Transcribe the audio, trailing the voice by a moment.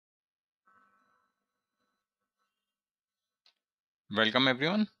Welcome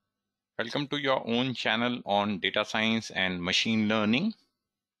everyone. Welcome to your own channel on data science and machine learning.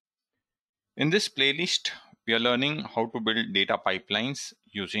 In this playlist, we are learning how to build data pipelines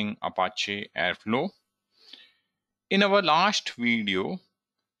using Apache Airflow. In our last video,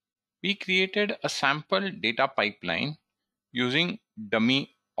 we created a sample data pipeline using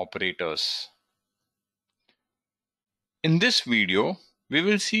dummy operators. In this video, we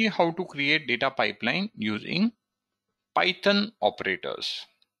will see how to create data pipeline using Python operators.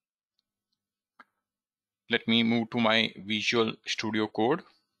 Let me move to my Visual Studio Code.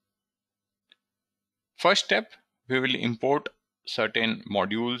 First step, we will import certain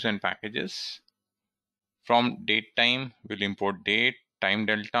modules and packages. From datetime, we'll import date, time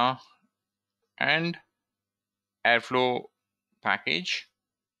delta, and Airflow package.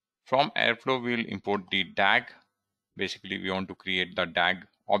 From Airflow, we'll import the DAG. Basically, we want to create the DAG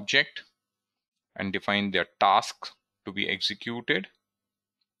object and define their tasks to be executed.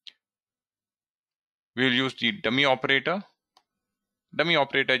 We'll use the dummy operator. Dummy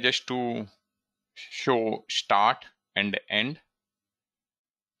operator just to show start and end.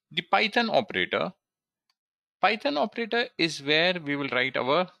 The Python operator is where we will write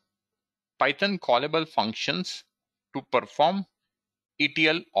our Python callable functions to perform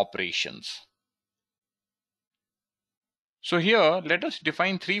ETL operations. So here, let us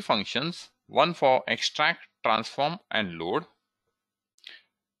define three functions, one for extract, transform, and load.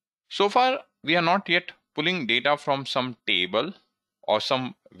 So far, we are not yet pulling data from some table or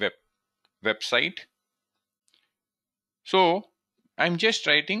some website. So I'm just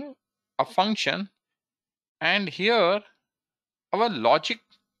writing a function, and here our logic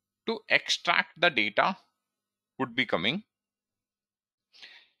to extract the data would be coming.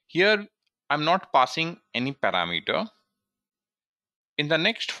 Here I'm not passing any parameter. In the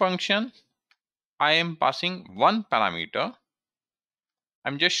next function, I am passing one parameter.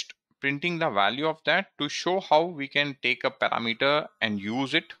 I'm just printing the value of that to show how we can take a parameter and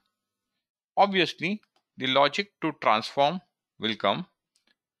use it. Obviously, the logic to transform will come.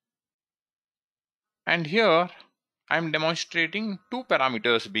 And here I'm demonstrating two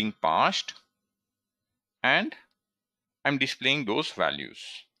parameters being passed, and I'm displaying those values.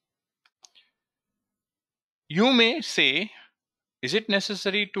 You may say, is it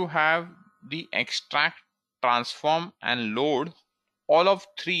necessary to have the extract, transform, and load all of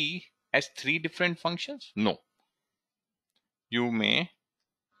three as three different functions? No. You may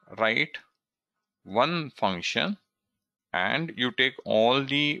write one function and you take all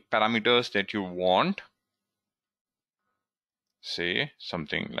the parameters that you want, say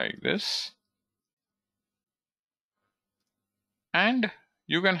something like this, and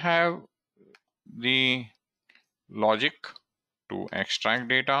you can have the logic to extract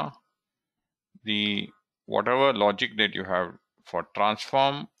data, the whatever logic that you have for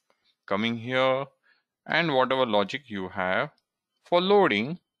transform coming here, and whatever logic you have for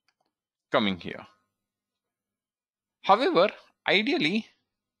loading coming here. However, ideally,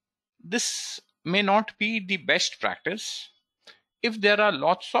 this may not be the best practice. If there are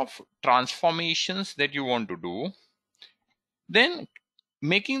lots of transformations that you want to do, then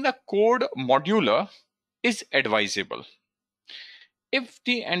making the code modular is advisable. If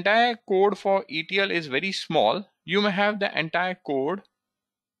the entire code for ETL is very small, you may have the entire code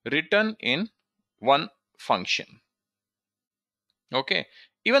written in one function. Okay,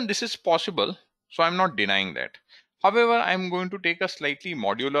 even this is possible, so I'm not denying that. However, I'm going to take a slightly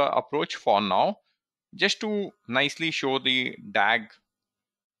modular approach for now, just to nicely show the DAG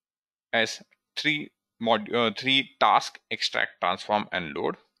as three task: extract, transform, and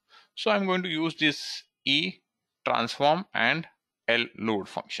load. So I'm going to use this E transform and L load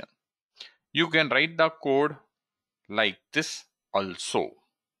function. You can write the code like this also.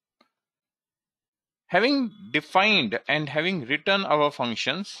 Having defined and having written our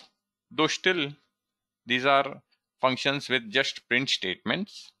functions, though still these are functions with just print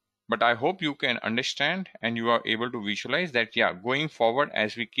statements, but I hope you can understand and you are able to visualize that, yeah, going forward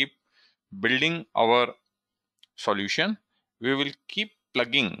as we keep building our solution, we will keep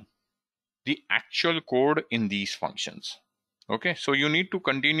plugging the actual code in these functions. Okay, so you need to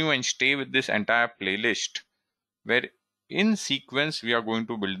continue and stay with this entire playlist where in sequence we are going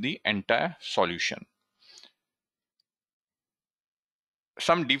to build the entire solution.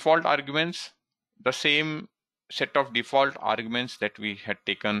 Some default arguments, the same set of default arguments that we had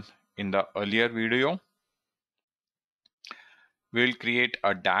taken in the earlier video. We will create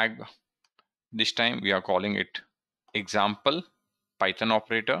a DAG. This time we are calling it example Python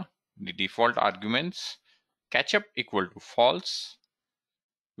operator. The default arguments, catch-up equal to false.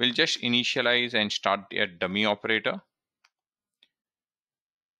 We'll just initialize and start a dummy operator.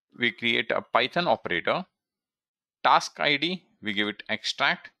 we create a Python operator. Task ID, we give it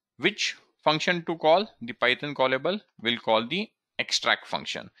extract. Which function to call? The Python callable will call the extract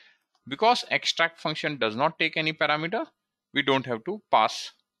function. Because extract function does not take any parameter, we don't have to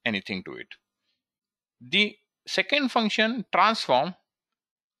pass anything to it. The second function, transform,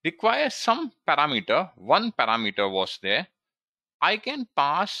 requires some parameter. One parameter was there. I can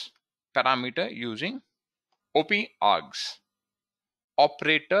pass parameter using op-args,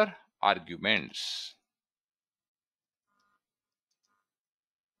 operator arguments.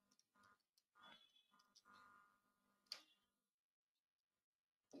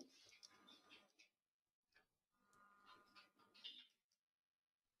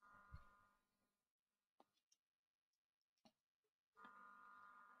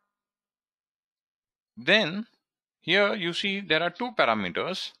 Then here you see there are two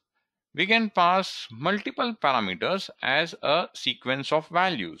parameters. We can pass multiple parameters as a sequence of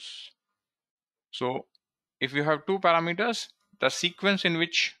values. So if you have two parameters, the sequence in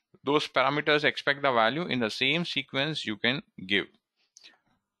which those parameters expect the value, in the same sequence you can give.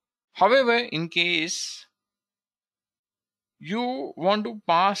 However, in case you want to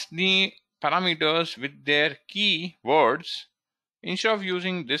pass the parameters with their key words, instead of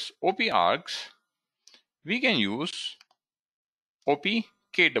using this op-args, we can use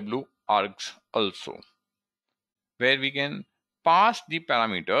op-kw-args also, where we can pass the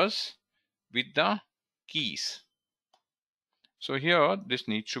parameters with the keys. So here this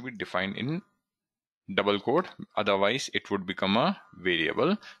needs to be defined in double quote, otherwise it would become a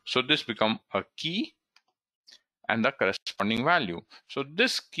variable. So this become a key and the corresponding value. So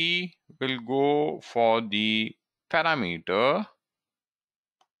this key will go for the parameter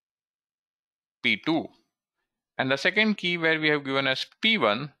P2, and the second key where we have given as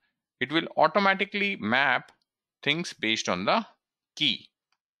P1, it will automatically map things based on the key.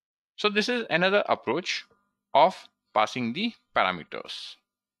 So this is another approach of passing the parameters.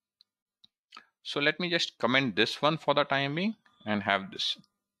 So let me just comment this one for the time being and have this.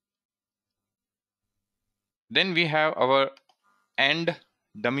 Then we have our AND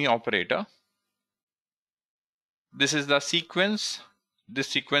dummy operator. This is the sequence. This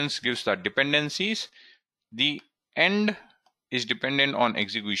sequence gives the dependencies. The AND is dependent on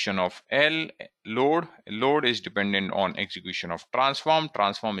execution of load. Load is dependent on execution of transform.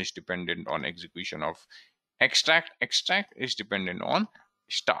 Transform is dependent on execution of extract. Extract is dependent on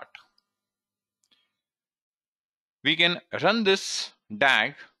start. We can run this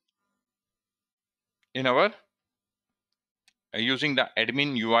DAG in our using the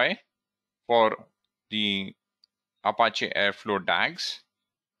admin UI for the Apache Airflow DAGs.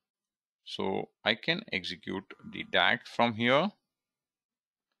 So I can execute the DAG from here.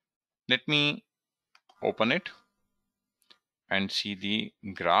 Let me open it and see the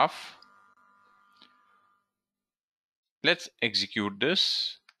graph. Let's execute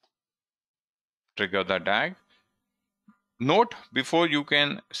this, trigger the DAG. Note, before you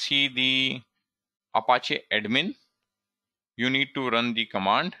can see the Apache admin, you need to run the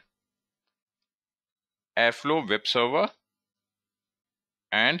command Airflow web server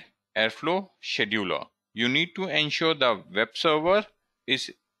and Airflow scheduler. You need to ensure the web server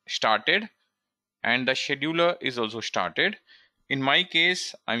is started and the scheduler is also started. In my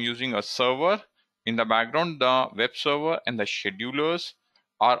case, I'm using a server. In the background, the web server and the schedulers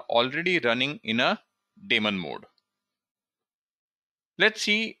are already running in a daemon mode. Let's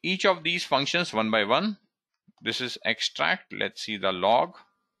see each of these functions one by one. This is extract. Let's see the log.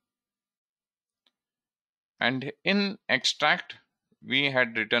 And in extract, we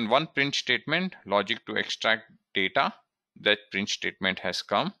had written one print statement, logic to extract data. That print statement has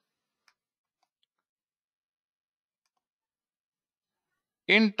come.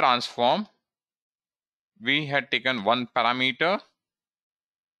 In transform, we had taken one parameter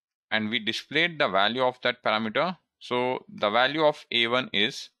and we displayed the value of that parameter. So the value of A1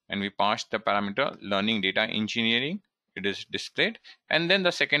 is, and we passed the parameter learning data engineering, it is displayed. And then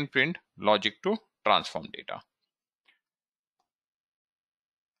the second print, logic to transform data.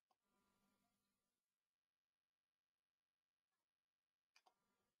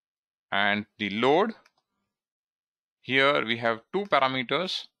 And the load, here we have two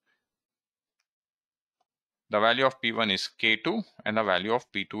parameters. The value of P1 is K2 and the value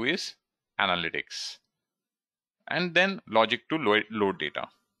of P2 is analytics. And then logic to load data.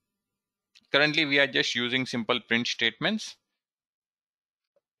 Currently we are just using simple print statements.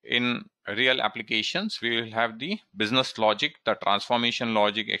 In real applications, we will have the business logic, the transformation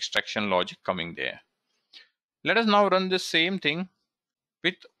logic, extraction logic coming there. Let us now run the same thing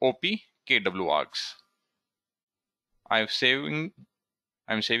with op-kw-args. I am saving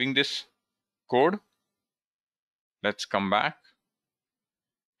I'm saving this code. Let's come back.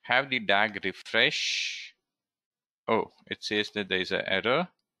 Have the DAG refresh. Oh, it says that there is an error.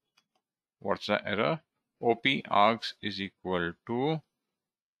 What's the error? OP args is equal to,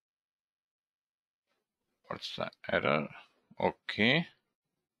 what's the error? Okay.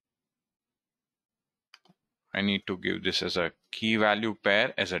 I need to give this as a key value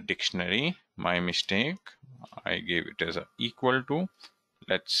pair as a dictionary. My mistake. I gave it as a equal to.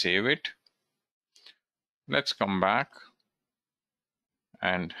 Let's save it. Let's come back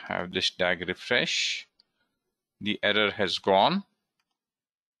and have this DAG refresh. The error has gone.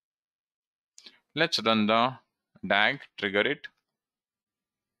 Let's run the DAG, trigger it.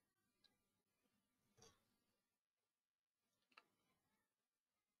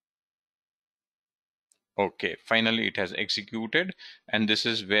 Okay, finally it has executed, and this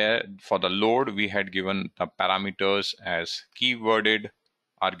is where for the load we had given the parameters as keyworded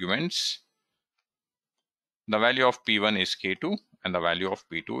arguments. The value of P1 is K2 and the value of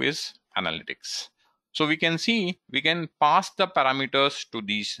P2 is analytics. So we can see we can pass the parameters to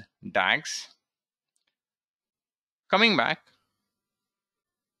these DAGs. Coming back,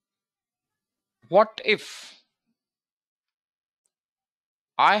 what if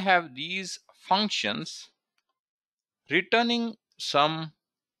I have these functions returning some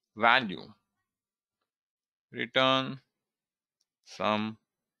value? Return some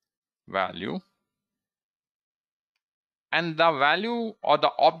value, and the value or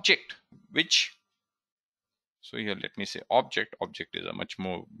the object which, so here let me say object is a much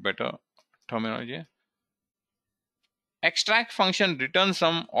more better terminology. Extract function returns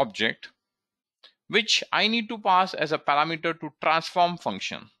some object which I need to pass as a parameter to transform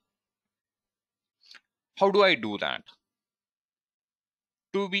function. How do I do that?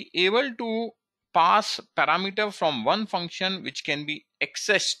 To be able to pass parameter from one function which can be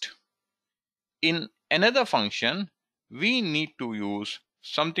accessed in another function, we need to use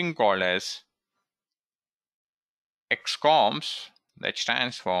something called as XCOMs, that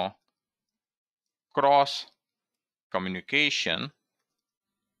stands for cross communication.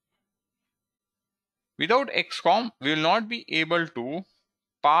 Without XCOM, we will not be able to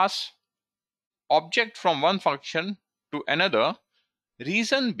pass object from one function to another.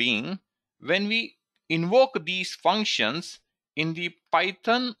 Reason being, when we invoke these functions in the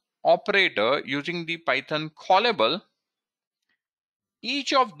Python operator using the Python callable,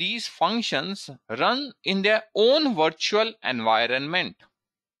 each of these functions run in their own virtual environment.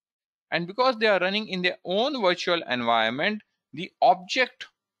 And because they are running in their own virtual environment, the object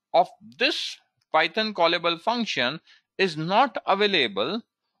of this Python callable function is not available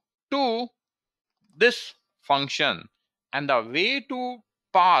to this function. And the way to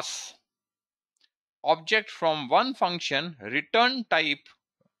pass object from one function, return type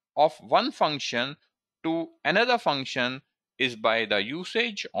of one function to another function, is by the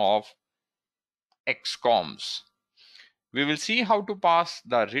usage of XCOMs. We will see how to pass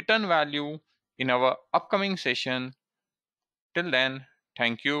the return value in our upcoming session. Till then,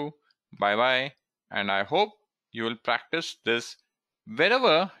 thank you, bye bye, and I hope you will practice this.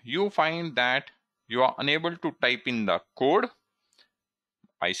 Wherever you find that you are unable to type in the code,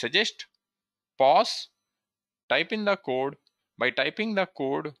 I suggest pause, type in the code. By typing the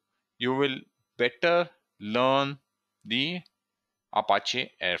code, you will better learn the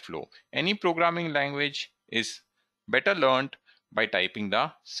Apache Airflow. Any programming language is better learned by typing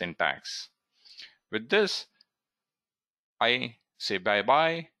the syntax. With this, I say bye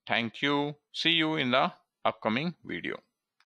bye. Thank you. See you in the upcoming video.